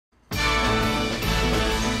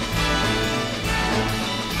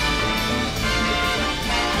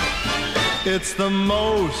It's the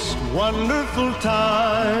most wonderful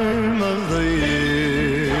time of the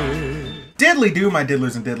year. Diddly do, my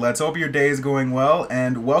diddlers and diddlettes. Hope your day is going well,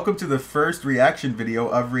 and welcome to the first reaction video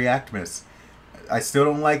of Reactmas. I still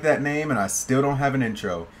don't like that name, and I still don't have an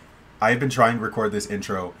intro. I've been trying to record this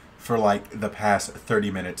intro for like the past 30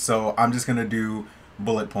 minutes, so I'm just gonna do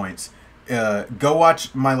bullet points. Go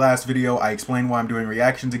watch my last video. I explained why I'm doing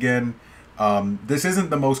reactions again. This isn't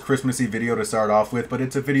the most Christmassy video to start off with, but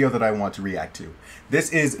it's a video that I want to react to.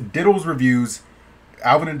 This is Diddles Reviews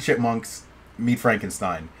Alvin and the Chipmunks Meet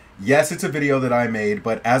Frankenstein. Yes, it's a video that I made,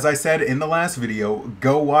 but as I said in the last video,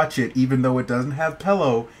 go watch it even though it doesn't have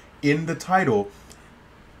Pello in the title.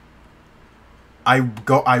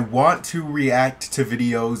 I want to react to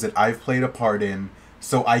videos that I've played a part in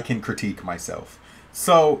so I can critique myself.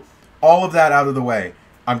 So, all of that out of the way.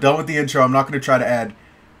 I'm done with the intro. I'm not going to try to add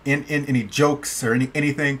in any jokes or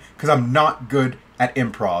anything because I'm not good at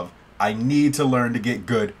improv. I need to learn to get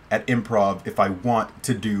good at improv if I want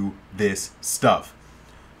to do this stuff.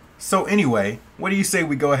 So anyway, what do you say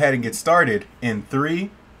we go ahead and get started in 3,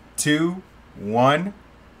 2, 1,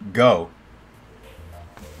 go.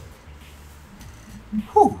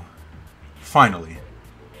 Whew. Finally.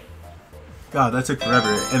 God, that took forever.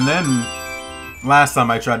 And then last time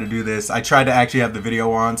I tried to do this, I tried to actually have the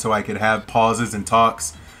video on so I could have pauses and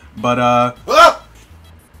talks. But,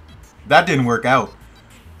 that didn't work out.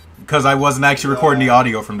 Because I wasn't actually recording the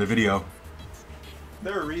audio from the video.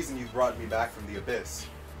 There's a reason you brought me back from the abyss.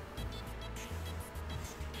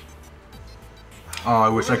 Oh, I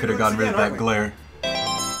wish I could have gotten rid of that glare.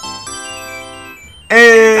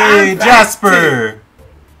 Hey, Jasper!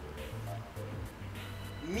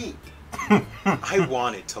 Meat. I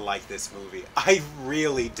wanted to like this movie. I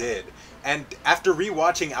really did. And after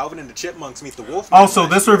rewatching Alvin and the Chipmunks Meet the Wolfman... Also,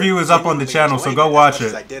 this review is up on the channel, so go watch it.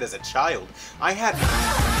 As I did as a child, I had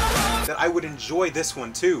that I would enjoy this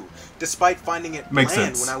one too, despite finding it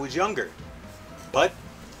bland when I was younger. But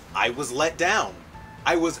I was let down.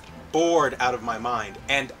 I was bored out of my mind,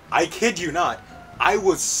 and I kid you not, I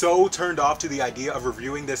was so turned off to the idea of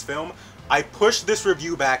reviewing this film, I pushed this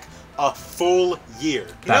review back a full year.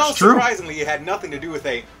 That's true. Surprisingly, it had nothing to do with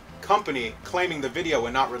a company claiming the video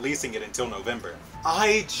and not releasing it until November.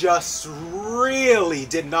 I just really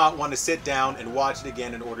did not want to sit down and watch it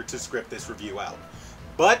again in order to script this review out.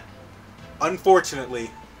 But,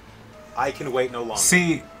 unfortunately, I can wait no longer.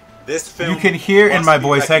 See, this film you can hear in my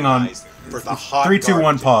voice, hang on, 3, 2,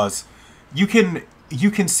 1, pause. You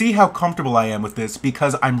can see how comfortable I am with this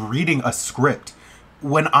because I'm reading a script.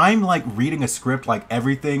 When I'm like reading a script, like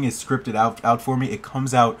everything is scripted out for me, it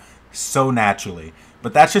comes out so naturally.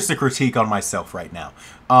 But that's just a critique on myself right now.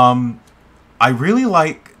 I really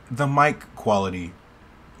like the mic quality,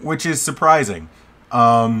 which is surprising.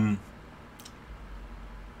 Heads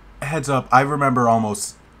up, I remember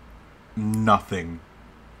almost nothing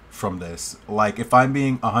from this. Like, if I'm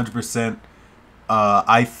being 100%,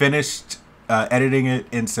 I finished editing it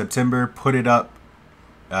in September, put it up,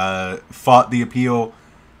 fought the appeal,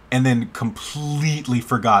 and then completely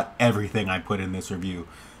forgot everything I put in this review.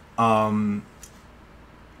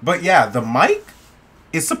 But yeah, the mic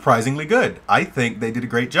is surprisingly good. I think they did a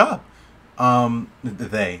great job. I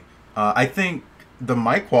think the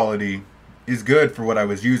mic quality is good for what I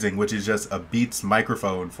was using, which is just a Beats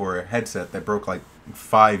microphone for a headset that broke like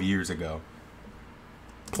 5 years ago.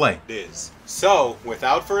 Play. It is. So,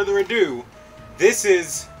 without further ado, this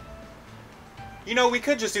is... You know, we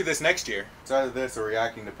could just do this next year. It's either this or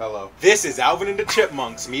reacting to Pello. This is Alvin and the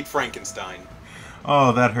Chipmunks Meet Frankenstein.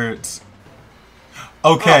 Oh, that hurts.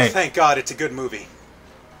 Okay. Oh, thank God it's a good movie.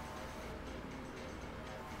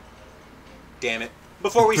 Damn it.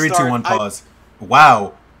 Before we 3, start... 2, 1, pause.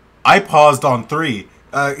 Wow. I paused on 3.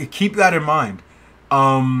 Keep that in mind.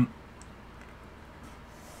 I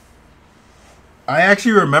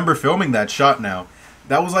actually remember filming that shot now.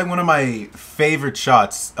 That was like one of my favorite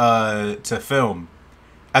shots to film.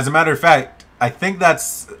 As a matter of fact, I think that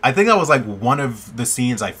was like one of the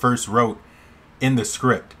scenes I first wrote in the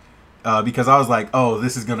script. Because I was like, oh,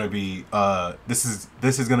 this is gonna be this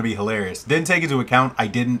is gonna be hilarious. Didn't take into account I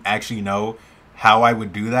didn't actually know how I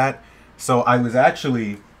would do that. So I was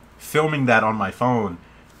actually filming that on my phone,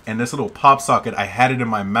 and this little pop socket, I had it in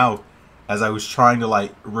my mouth as I was trying to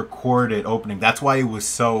like record it opening. That's why it was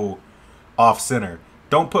so off center.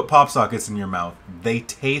 Don't put pop sockets in your mouth. They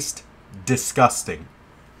taste disgusting.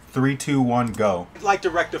 3, 2, 1, go. I'd like to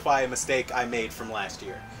rectify a mistake I made from last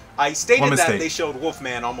year. I stated that they showed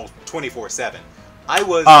Wolfman almost 24/7. I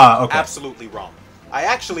was absolutely wrong. I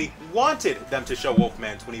actually wanted them to show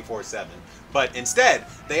Wolfman 24/7, but instead,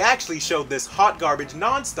 they actually showed this hot garbage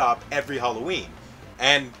nonstop every Halloween.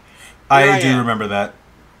 And I do remember that.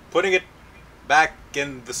 Putting it back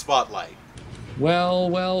in the spotlight. Well,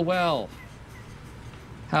 well, well.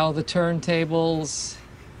 How the turntables...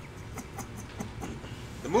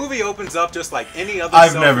 The movie opens up just like any other.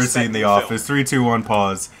 I've never seen The Office. 3, 2, 1,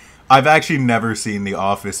 pause. I've actually never seen The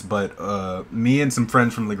Office, but me and some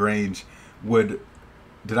friends from LaGrange would...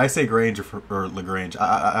 Did I say Grange or LaGrange?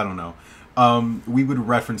 I don't know. We would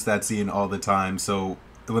reference that scene all the time, so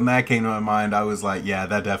when that came to my mind, I was like, yeah,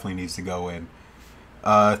 that definitely needs to go in.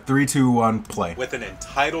 3, 2, 1, play. With an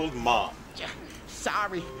entitled mom.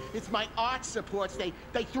 Sorry, it's my arch supports.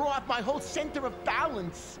 They throw off my whole center of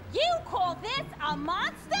balance. You call this a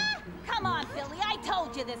monster? Come on, Billy, I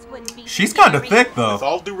told you this wouldn't be. She's kind of thick, though. With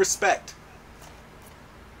all due respect.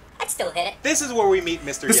 I'd still hit it. This is where we meet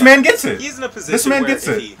Mr. This man gets it. He's in a position where if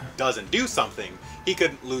he doesn't do something, he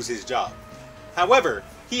could lose his job. However,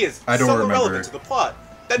 he is so irrelevant to the plot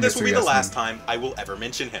that this will be the last time I will ever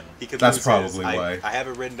mention him. He could lose his. That's probably why. I have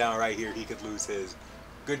it written down right here. He could lose his.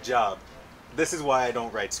 Good job. This is why I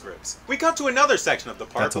don't write scripts. We got to another section of the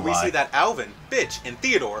park where we see that Alvin, Bitch, and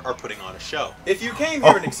Theodore are putting on a show. If you came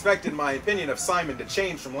here and expected my opinion of Simon to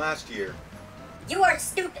change from last year... You are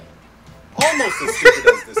stupid. Almost as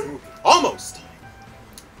stupid as this movie. Almost!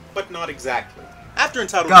 But not exactly. After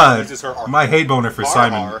Entitled Mom uses her... my hate boner for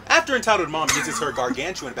Simon. After Entitled Mom uses her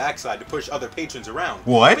gargantuan backside to push other patrons around,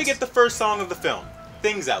 what? We get the first song of the film,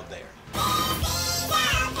 Things Out There.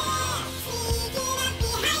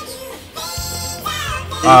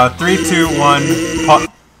 3, 2, 1.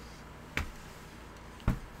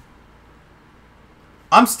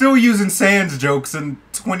 I'm still using Sans jokes in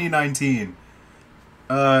 2019.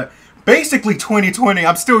 Basically 2020.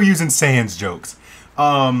 I'm still using Sans jokes.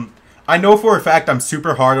 I know for a fact I'm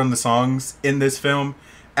super hard on the songs in this film.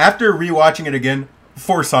 After rewatching it again,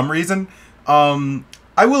 for some reason,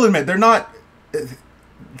 I will admit they're not.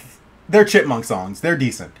 They're Chipmunk songs. They're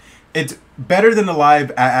decent. It's better than the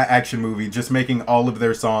live action movie, just making all of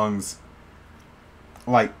their songs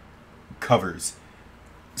like covers.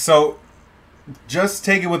 So just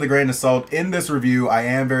take it with a grain of salt. In this review, I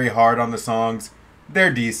am very hard on the songs.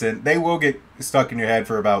 They're decent. They will get stuck in your head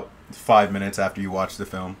for about 5 minutes after you watch the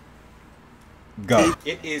film. Go.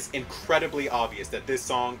 It is incredibly obvious that this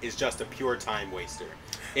song is just a pure time waster.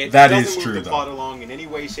 It that doesn't is move true, the plot along in any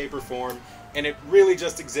way, shape, or form. And it really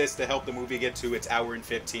just exists to help the movie get to its hour and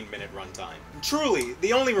 15-minute runtime. Truly,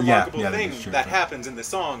 the only remarkable thing that happens in the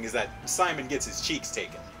song is that Simon gets his cheeks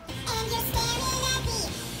taken.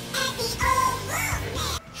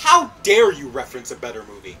 How dare you reference a better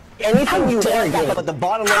movie? Anything you want, but the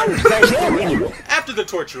bottom line is After the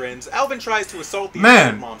torture ends, Alvin tries to assault the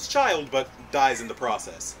innocent mom's child, but dies in the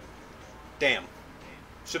process. Damn.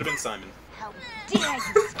 Should have been Simon. How dare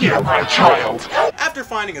you? You're my child. After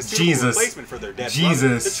finding a suitable replacement for their dead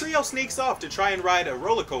brother, the trio sneaks off to try and ride a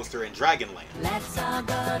roller coaster in Dragonland. Let's all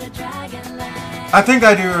go to Dragonland. I think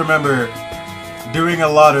I do remember doing a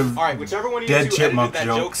lot of whichever one of dead you two Chipmunk edited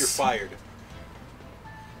that jokes. joke, you're fired.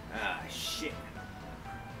 Ah, shit.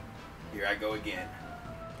 Here I go again.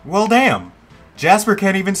 Well, damn. Jasper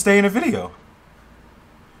can't even stay in a video.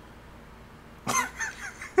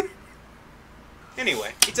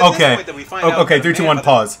 Anyway, it's at this point that we find out. Okay, 3, 2, 1,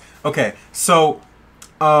 pause. Okay, so,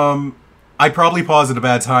 I probably paused at a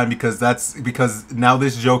bad time because now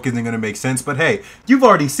this joke isn't going to make sense. But hey, you've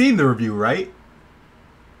already seen the review, right?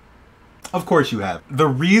 Of course you have. The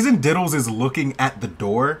reason Diddles is looking at the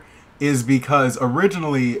door is because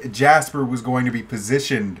originally Jasper was going to be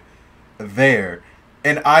positioned there.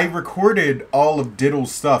 And I recorded all of Diddles'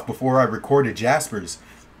 stuff before I recorded Jasper's.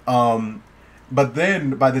 But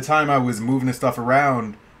then, by the time I was moving the stuff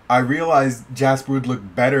around, I realized Jasper would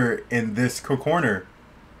look better in this corner.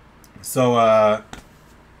 So,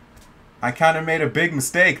 I kind of made a big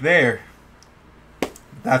mistake there.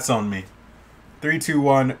 That's on me. 3, 2,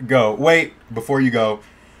 1, go. Wait, before you go.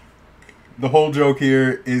 The whole joke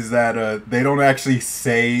here is that they don't actually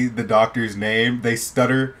say the doctor's name. They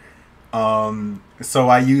stutter. So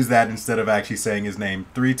I use that instead of actually saying his name.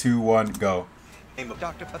 3, 2, 1, go. Of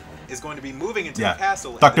Dr. is going to be moving into the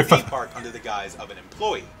castle at the theme park under the guise of an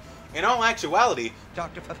employee. In all actuality,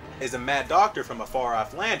 Dr. is a mad doctor from a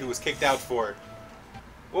far-off land who was kicked out for...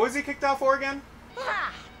 What was he kicked out for again?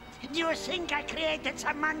 Do you think I created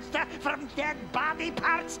some monster from dead body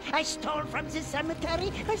parts I stole from the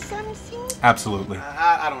cemetery or something? Absolutely.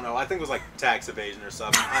 I don't know. I think it was like tax evasion or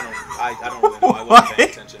something. I don't really know. I wasn't paying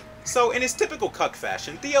attention. So, in his typical cuck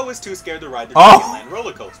fashion, Theo is too scared to ride the Dragonland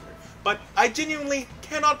roller coaster. But I genuinely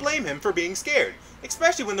cannot blame him for being scared,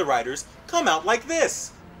 especially when the riders come out like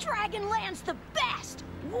this. Dragonland's the best.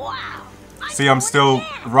 Wow. See, I'm still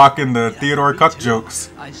rocking the Theodore Cuck jokes.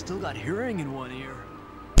 I still got hearing in one ear.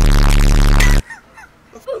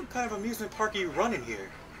 What kind of amusement park are you running here?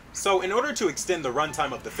 So, in order to extend the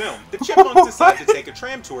runtime of the film, the Chipmunks decide to take a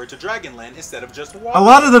tram tour to Dragonland instead of just walking. A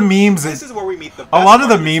lot of the memes. This is where we meet the best a lot of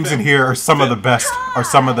the part memes in this here are some of the best. Are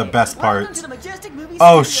some of the best Welcome parts. to the Majestic Movie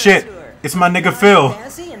Oh Studio shit! Tour. It's my nigga High Phil.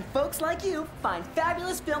 fantasy and folks like you find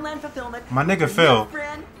fabulous filmland fulfillment. My nigga with Phil. your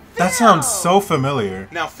friend That Phil. sounds so familiar.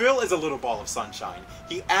 Now, Phil is a little ball of sunshine.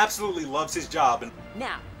 He absolutely loves his job and...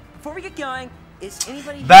 Now, before we get going, is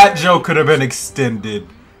anybody That here- joke could have been extended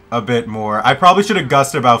a bit more. I probably should have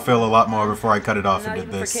gussed about Phil a lot more before I cut it off and Not did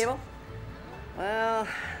even this. for cable? Well,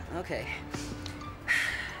 okay.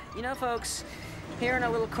 You know, folks, here in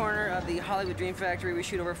a little corner of the Hollywood Dream Factory, we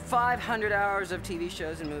shoot over 500 hours of TV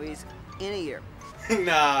shows and movies in a year.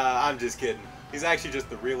 Nah, I'm just kidding. He's actually just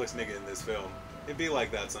the realest nigga in this film. It'd be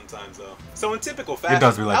like that sometimes, though. So in typical fashion,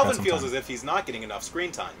 does be like that Alvin feels sometimes. as if he's not getting enough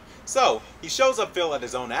screen time. So, he shows up Phil at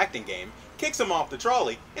his own acting game, kicks him off the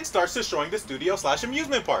trolley, and starts destroying the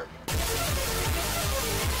studio/amusement park.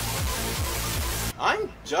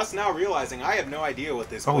 I'm just now realizing I have no idea what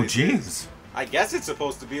this Oh place jeez. is. I guess it's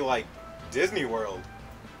supposed to be like Disney World.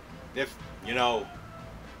 If, you know...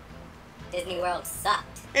 Disney World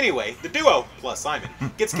sucked. Anyway, the duo, plus Simon,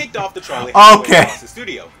 gets kicked off the trolley halfway Okay. across the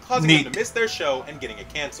studio, causing Neat. them to miss their show and getting it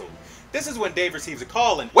canceled. This is when Dave receives a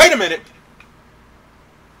call and... Wait a minute!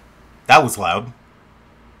 That was loud.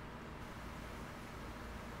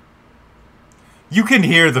 You can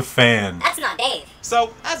hear the fan. That's not Dave.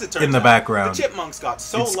 So, as it turns In the out, background. the Chipmunks got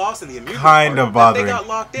so It's lost in the amusement kind park of that they bothering. got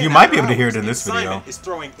locked in You might after be able to hear it hours, in this and video. Simon is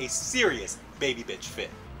throwing a serious baby bitch fit.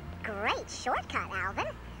 Great shortcut, Alvin.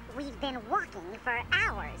 We've been walking for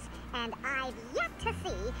hours, and I've yet to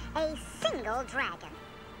see a single dragon.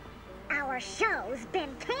 Our show's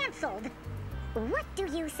been canceled. What do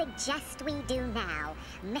you suggest we do now,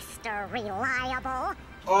 Mr. Reliable?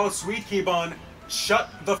 Oh, sweet Keybon, shut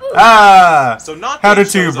the f***. Ah! So not How to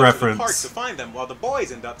Dave shows tube up to the park reference. to find them, while the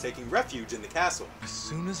boys end up taking refuge in the castle. As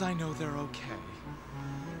soon as I know they're okay,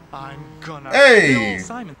 I'm gonna Hey! kill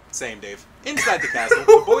Simon. Same, Dave. Inside the castle,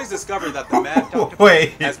 the boys discover that the Mad Dr.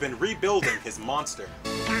 Wait. has been rebuilding his monster.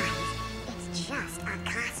 Guys, it's just a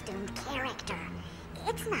costumed character.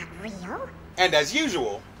 It's not real. And as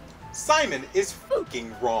usual, Simon is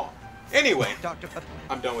fucking wrong. Anyway, Dr.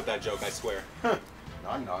 I'm done with that joke, I swear. No,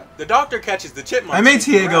 I'm not. The doctor catches the chipmunks. I made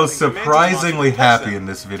sneaking Diego around and commands his surprisingly monster to catch happy them, in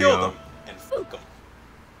this kill video. them, and fuck them.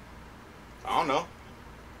 I don't know.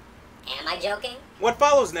 Am I joking? What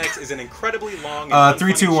follows next is an incredibly long and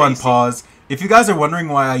 3, 2, 1, pause. If you guys are wondering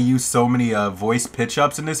why I use so many voice pitch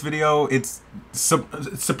ups in this video, it's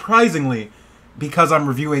surprisingly because I'm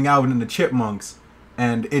reviewing Alvin and the Chipmunks,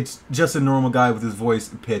 and it's just a normal guy with his voice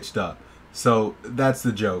pitched up. So that's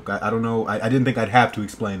the joke. I don't know. I didn't think I'd have to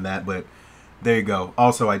explain that, but there you go.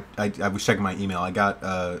 Also, I was checking my email. I got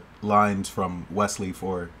lines from Wesley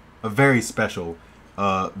for a very special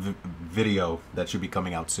video that should be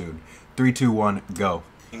coming out soon. 3, 2, 1, go.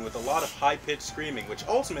 With a lot of high-pitched screaming, which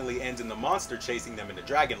ultimately ends in the monster chasing them into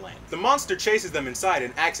Dragonland. The monster chases them inside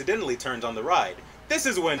and accidentally turns on the ride. This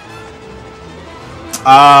is when...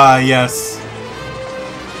 Ah, yes.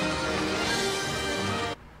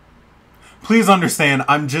 Please understand,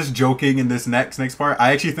 I'm just joking in this next part.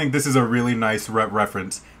 I actually think this is a really nice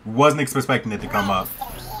reference. Wasn't expecting it to come up.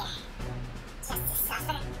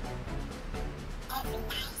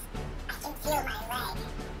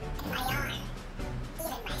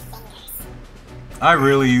 I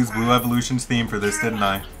really used Blue Evolution's theme for this, didn't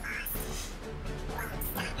I?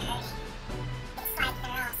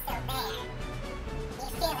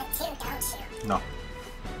 No.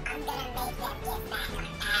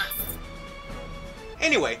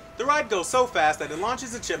 Anyway, the ride goes so fast that it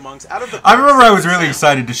launches the chipmunks out of the I park remember I was 7 really seconds.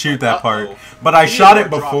 excited to shoot that part, Uh-oh. but I shot it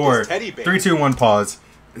Theodore dropped before. his teddy bear. 3, 2, 1, pause.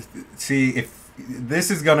 See, if this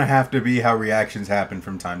is gonna have to be how reactions happen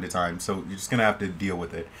from time to time, so you're just gonna have to deal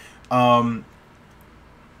with it.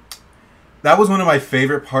 That was one of my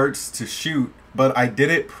favorite parts to shoot, but I did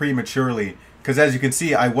it prematurely because, as you can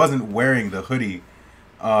see, I wasn't wearing the hoodie.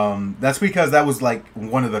 That's because that was like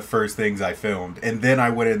one of the first things I filmed, and then I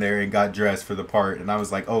went in there and got dressed for the part, and I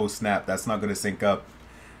was like, oh snap, that's not gonna sync up.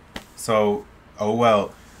 So, oh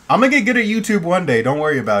well. I'm gonna get good at YouTube one day, don't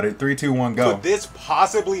worry about it. 3, 2, 1, go. Could this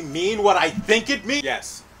possibly mean what I think it means?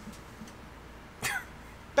 Yes.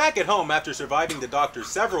 Back at home, after surviving the doctor's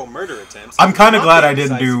several murder attempts, I'm kind of glad I Dave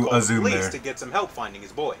didn't decides to do call a the zoom police there. to get some help finding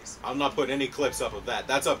his boys. I'll not put any clips up of that.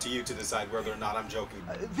 That's up to you to decide whether or not I'm joking.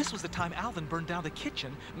 This was the time Alvin burned down the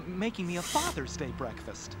kitchen, making me a Father's Day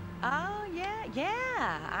breakfast. Oh,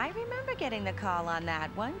 yeah. I remember getting the call on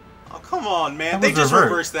that one. Oh, come on, man. That They was just reversed.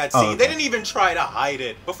 reversed that Oh, scene. okay. They didn't even try to hide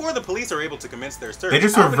it. Before the police are able to commence their search, They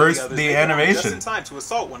just Alvin and reversed others the make it on animation. just in time to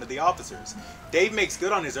assault one of the officers. Dave makes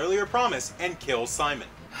good on his earlier promise and kills Simon.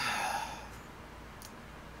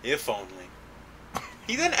 If only.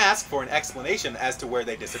 He then asks for an explanation as to where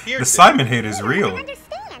they disappeared. The Simon hate is real.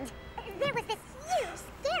 Understand? There was this huge,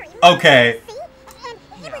 scary Okay. monster,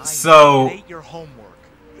 see? And it was... So. Ate your homework.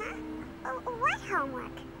 What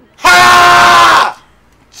homework? Ha!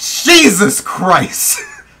 Jesus Christ.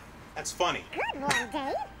 That's funny. Good one,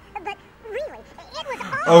 Dave. But really, it was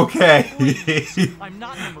all... Okay. I'm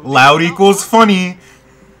not in the mood. Loud equals funny.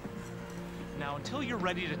 Now, until you're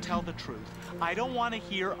ready to tell the truth, I don't want to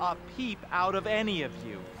hear a peep out of any of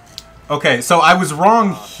you. Okay, so I was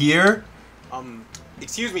wrong here.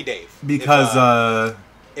 Excuse me, Dave. Because,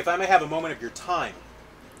 if I may have a moment of your time.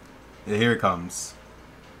 Here it comes.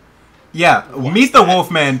 Yeah, Meet the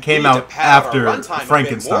Wolfman came out after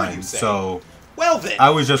Frankenstein, so Well then, I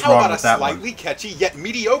was just how wrong about with a that one. slightly catchy yet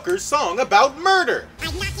mediocre song about murder?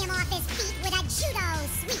 I'd knock him off his feet with a judo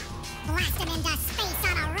sweep. Blast him into space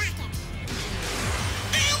on a rocket.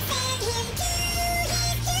 I send him to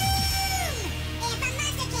his doom. If a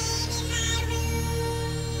monster came in my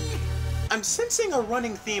room. I'm sensing a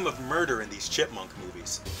running theme of murder in these Chipmunk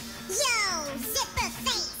movies. Yo, zipper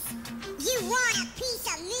face. You want a piece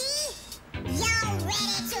of me? Y'all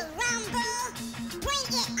ready to rumble? Bring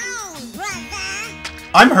it on, brother.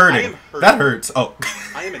 I'm hurting. That hurts. Oh.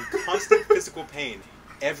 I am in constant physical pain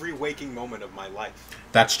every waking moment of my life.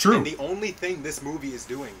 That's true. And the only thing this movie is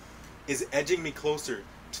doing is edging me closer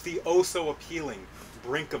to the oh-so-appealing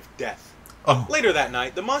brink of death. Oh. Later that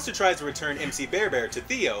night, the monster tries to return MC Bear Bear to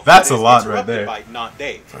Theo. That's but a is lot right interrupted there. by not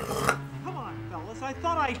Dave. Come on, fellas. I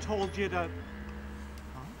thought I told you to...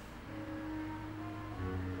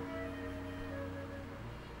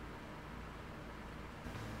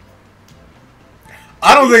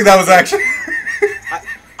 I don't think that was actually.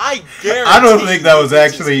 I guarantee. I don't think that was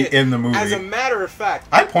actually in the movie. As a matter of fact,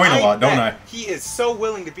 I point a lot, don't I? He is so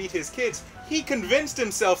willing to beat his kids, he convinced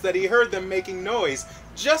himself that he heard them making noise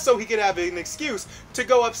just so he could have an excuse to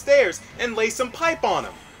go upstairs and lay some pipe on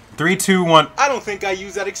him. 3, 2, 1. I don't think I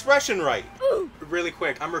used that expression right. Really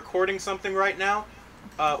quick, I'm recording something right now.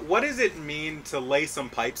 What does it mean to lay some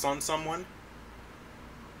pipes on someone?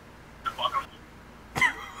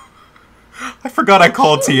 I forgot I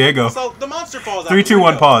called Diego. So the monster falls out. 3, the 2, 1,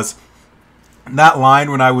 window. pause. That line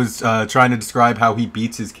when I was trying to describe how he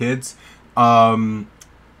beats his kids, that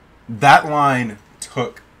line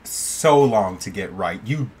took so long to get right.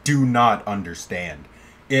 You do not understand.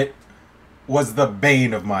 It was the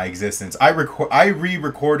bane of my existence. I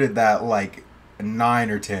re-recorded that like 9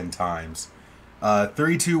 or 10 times.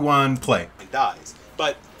 3, 2, 1, play. And dies.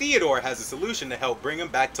 But Theodore has a solution to help bring him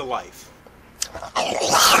back to life.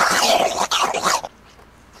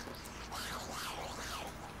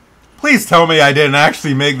 Please tell me I didn't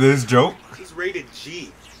actually make this joke. He's rated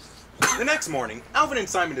G. The next morning, Alvin and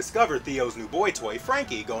Simon discover Theo's new boy toy,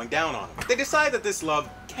 Frankie, going down on him. They decide that this love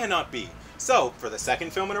cannot be. So, for the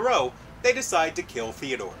second film in a row, they decide to kill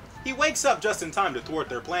Theodore. He wakes up just in time to thwart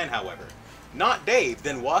their plan, however. Not Dave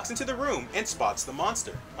then walks into the room and spots the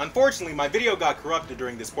monster. Unfortunately, my video got corrupted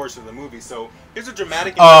during this portion of the movie, so here's a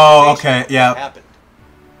dramatic interpretation of what happened.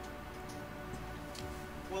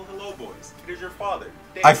 Well, hello, boys. It is your father,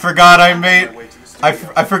 Dave. I forgot I made. I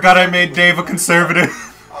forgot I made Dave a conservative.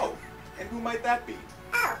 Oh, and who might that be?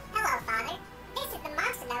 Oh, hello, Father. This is the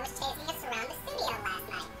monster that was chasing us around the studio last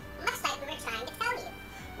night. Much like we were trying to tell you.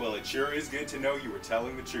 Well, it sure is good to know you were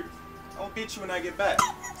telling the truth. I'll beat you when I get back.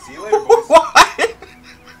 See you later, boys. What?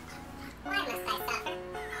 Why must I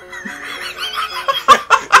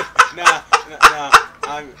Nah,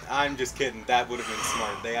 I'm just kidding. That would have been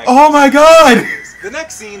smart. They Oh my god! The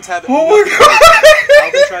next scenes have. Oh my god!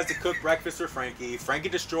 Alvin tries to cook breakfast for Frankie. Frankie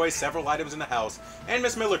destroys several items in the house, and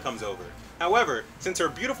Miss Miller comes over. However, since her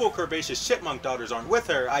beautiful, curvaceous chipmunk daughters aren't with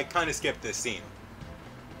her, I kind of skipped this scene.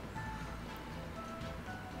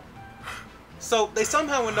 So they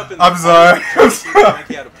somehow end up in the I'm sorry.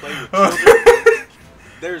 Frankie had to play with children.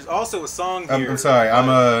 There's also a song here. I'm sorry.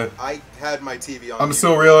 I had my TV on. I'm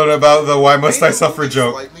still reeling about the "Why must I suffer"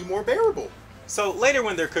 joke. Slightly more bearable. So later,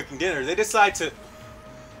 when they're cooking dinner, they decide to.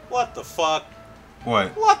 What the fuck? What?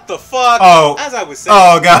 What the fuck? Oh. As I was saying,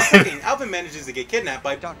 Oh god. Alvin manages to get kidnapped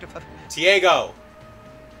by Dr. Diego.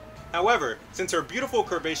 However, since her beautiful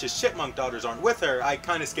curvaceous chipmunk daughters aren't with her, I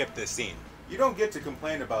kinda skipped this scene. You don't get to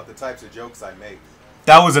complain about the types of jokes I make.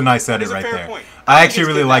 That was a nice edit right there. Point. I actually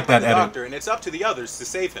really like that edit. Doctor, and it's up to the others to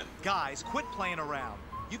save him. Guys, quit playing around.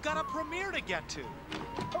 You've got a premiere to get to.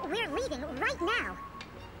 We're leaving right now.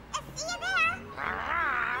 See you there.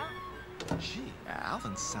 Gee,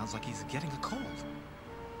 Alvin sounds like he's getting a cold.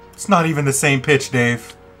 It's not even the same pitch,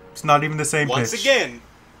 Dave. It's not even the same pitch. Once again,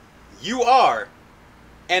 you are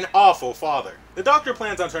an awful father. The Doctor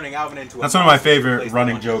plans on turning Alvin into a... That's one of my favorite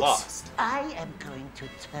running jokes. I am going to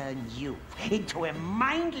turn you into a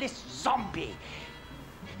mindless zombie.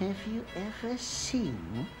 Have you ever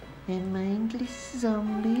seen a mindless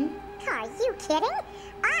zombie? Are you kidding?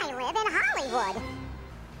 I live in Hollywood.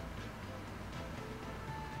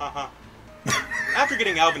 Uh-huh. After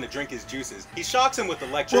getting Alvin to drink his juices, he shocks him with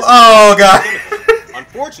electricity. Oh, God.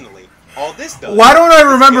 Unfortunately, all this does... Why don't I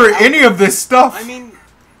remember any of this stuff? I mean,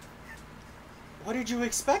 what did you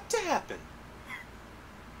expect to happen?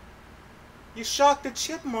 You shocked a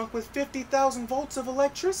chipmunk with 50,000 volts of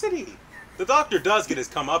electricity. The Doctor does get his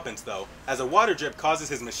comeuppance, though, as a water drip causes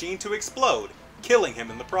his machine to explode, killing him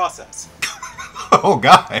in the process. Oh,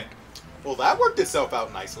 God. Well, that worked itself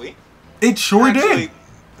out nicely. It sure Actually, did.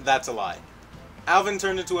 That's a lie. Alvin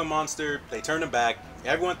turned into a monster, they turn him back,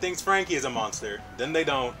 everyone thinks Frankie is a monster, then they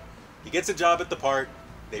don't. He gets a job at the park,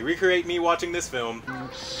 they recreate me watching this film.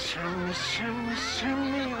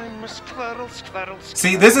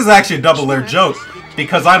 See, this is actually a double-layered joke,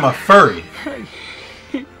 because I'm a furry. I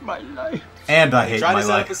hate my life. And I hate my life. Try to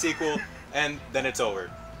set up a sequel, and then it's over.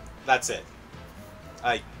 That's it.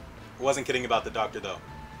 I wasn't kidding about the Doctor, though.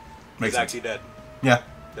 He's actually dead. Yeah.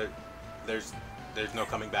 There's no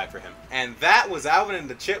coming back for him. And that was Alvin and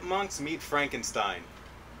the Chipmunks Meet Frankenstein.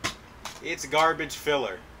 It's garbage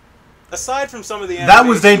filler. Aside from some of the that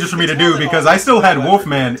was dangerous for me to do because I still had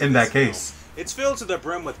Wolfman in that case. It's filled to the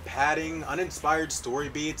brim with padding, uninspired story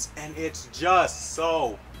beats, and it's just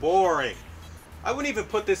so boring. I wouldn't even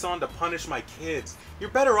put this on to punish my kids. You're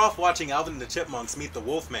better off watching Alvin and the Chipmunks Meet the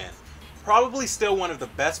Wolfman. Probably still one of the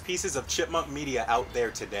best pieces of chipmunk media out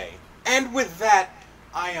there today. And with that,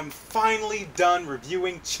 I am finally done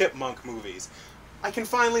reviewing chipmunk movies. I can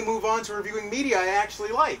finally move on to reviewing media I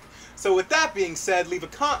actually like. So with that being said, leave a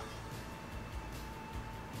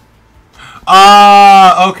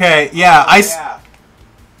Okay, yeah,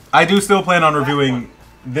 I do still plan on reviewing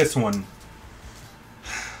this one.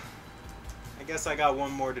 I guess I got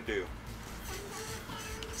one more to do.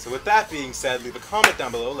 So with that being said, leave a comment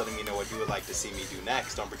down below letting me know what you would like to see me do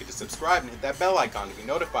next. Don't forget to subscribe and hit that bell icon to be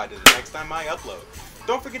notified of the next time I upload.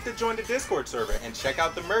 Don't forget to join the Discord server and check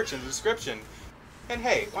out the merch in the description. And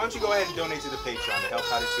hey, why don't you go ahead and donate to the Patreon to help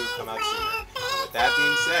How to Tube come out sooner. And with that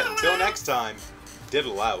being said, until next time,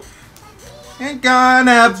 Diddle out. Ain't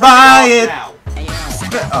gonna buy it.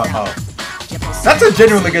 That's a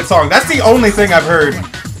genuinely good song. That's the only thing I've heard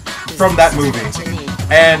from that movie.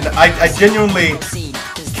 And I genuinely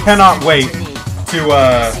cannot wait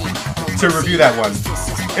to review that one.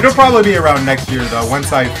 It'll probably be around next year though,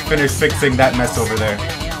 once I finish fixing that mess over there.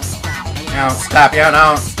 Now stop, yeah,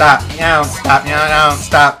 no, stop, yeah, stop, yeah, no,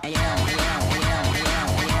 stop.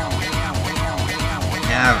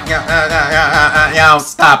 Yeah,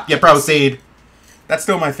 stop, you proceed. That's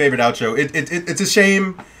still my favorite outro. It's a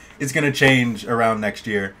shame it's gonna change around next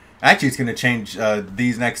year. Actually, it's gonna change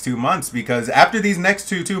these next 2 months because after these next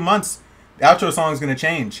two months, the outro song is gonna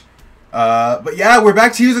change. But yeah, we're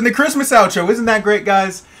back to using the Christmas outro. Isn't that great,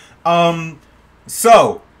 guys?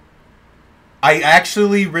 So I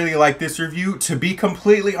actually really like this review. To be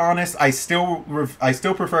completely honest, I still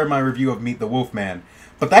prefer my review of Meet the Wolfman,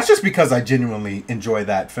 but that's just because I genuinely enjoy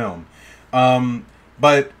that film.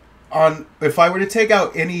 But if I were to take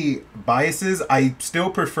out any biases, I still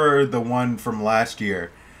prefer the one from last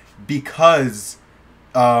year because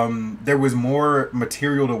there was more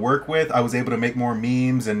material to work with. I was able to make more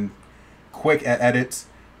memes and quick edits.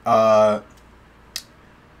 But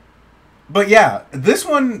yeah, this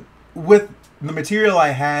one with the material I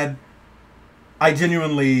had, I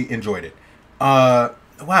genuinely enjoyed it.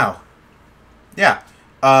 Wow. Yeah.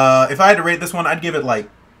 If I had to rate this one, I'd give it like,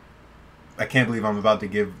 I can't believe I'm about to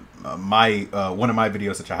give one of my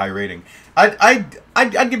videos such a high rating.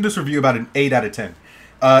 I'd give this review about an 8 out of 10.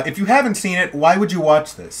 If you haven't seen it, why would you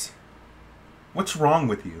watch this? What's wrong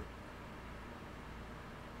with you?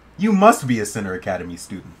 You must be a Center Academy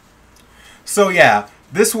student. So yeah,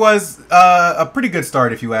 this was a pretty good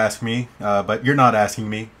start if you ask me, but you're not asking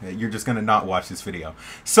me. You're just going to not watch this video.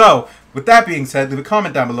 So, with that being said, leave a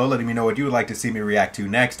comment down below letting me know what you would like to see me react to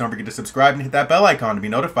next. Don't forget to subscribe and hit that bell icon to be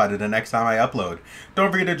notified of the next time I upload.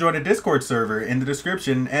 Don't forget to join the Discord server in the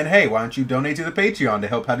description, and hey, why don't you donate to the Patreon to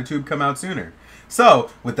help HowToTube come out sooner.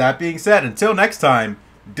 So, with that being said, until next time,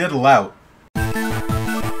 diddle out.